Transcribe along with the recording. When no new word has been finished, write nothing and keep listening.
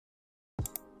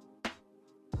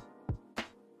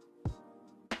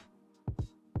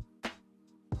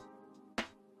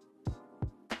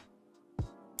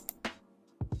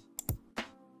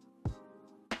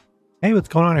Hey, what's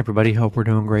going on, everybody? Hope we're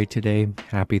doing great today.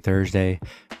 Happy Thursday.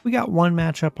 We got one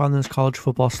matchup on this college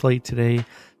football slate today.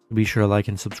 Be sure to like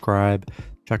and subscribe.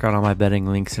 Check out all my betting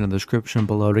links in the description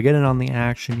below to get in on the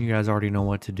action. You guys already know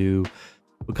what to do.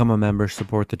 Become a member,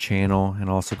 support the channel, and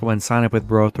also go ahead and sign up with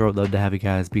Bro Throw. Love to have you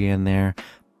guys be in there.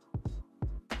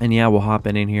 And yeah, we'll hop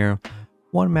in here.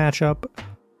 One matchup.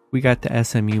 We got the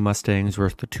SMU Mustangs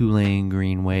versus the Tulane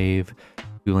Green Wave.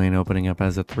 Tulane opening up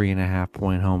as a 3.5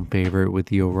 point home favorite with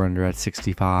the over-under at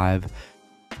 65.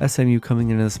 SMU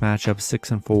coming into this matchup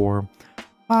 6-4,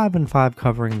 5-5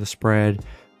 covering the spread.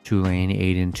 Tulane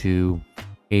 8-2,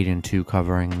 8-2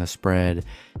 covering the spread.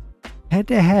 Head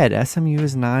to head, SMU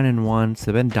is 9-1, so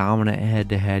they've been dominant head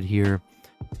to head here.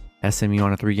 SMU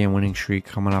on a 3-game winning streak,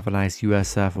 coming off a nice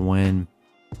USF win.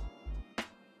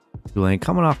 Tulane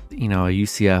coming off, a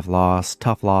UCF loss,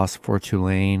 tough loss for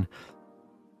Tulane.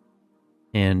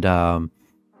 And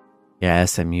yeah,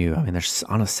 SMU, I mean, they're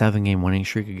on a 7-game winning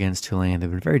streak against Tulane. They've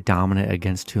been very dominant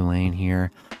against Tulane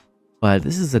here, but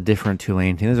this is a different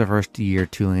Tulane team. This is the first year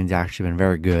Tulane's actually been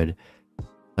very good,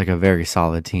 like a very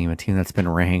solid team, a team that's been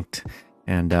ranked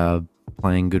and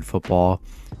playing good football.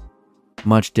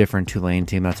 Much different Tulane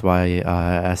team. That's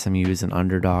why SMU is an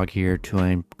underdog here.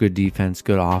 Tulane, good defense,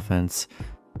 good offense,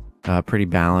 pretty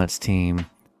balanced team.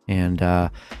 And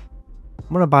I'm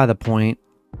going to buy the point.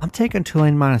 I'm taking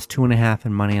Tulane minus 2.5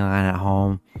 in money line at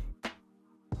home.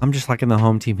 I'm just liking the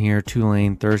home team here.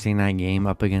 Tulane Thursday night game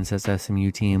up against this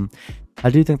SMU team. I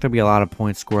do think there'll be a lot of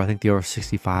points scored. I think the over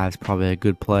 65 is probably a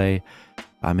good play.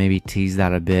 Maybe tease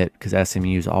that a bit because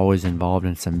SMU is always involved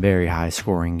in some very high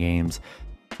scoring games.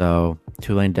 So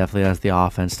Tulane definitely has the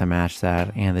offense to match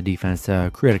that and the defense to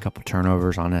create a couple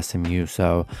turnovers on SMU.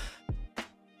 So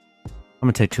I'm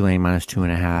going to take Tulane minus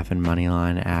 2.5 in money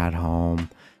line at home.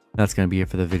 That's going to be it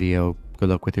for the video. Good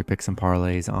luck with your picks and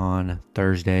parlays on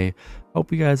Thursday.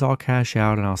 Hope you guys all cash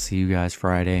out, and I'll see you guys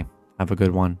Friday. Have a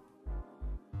good one.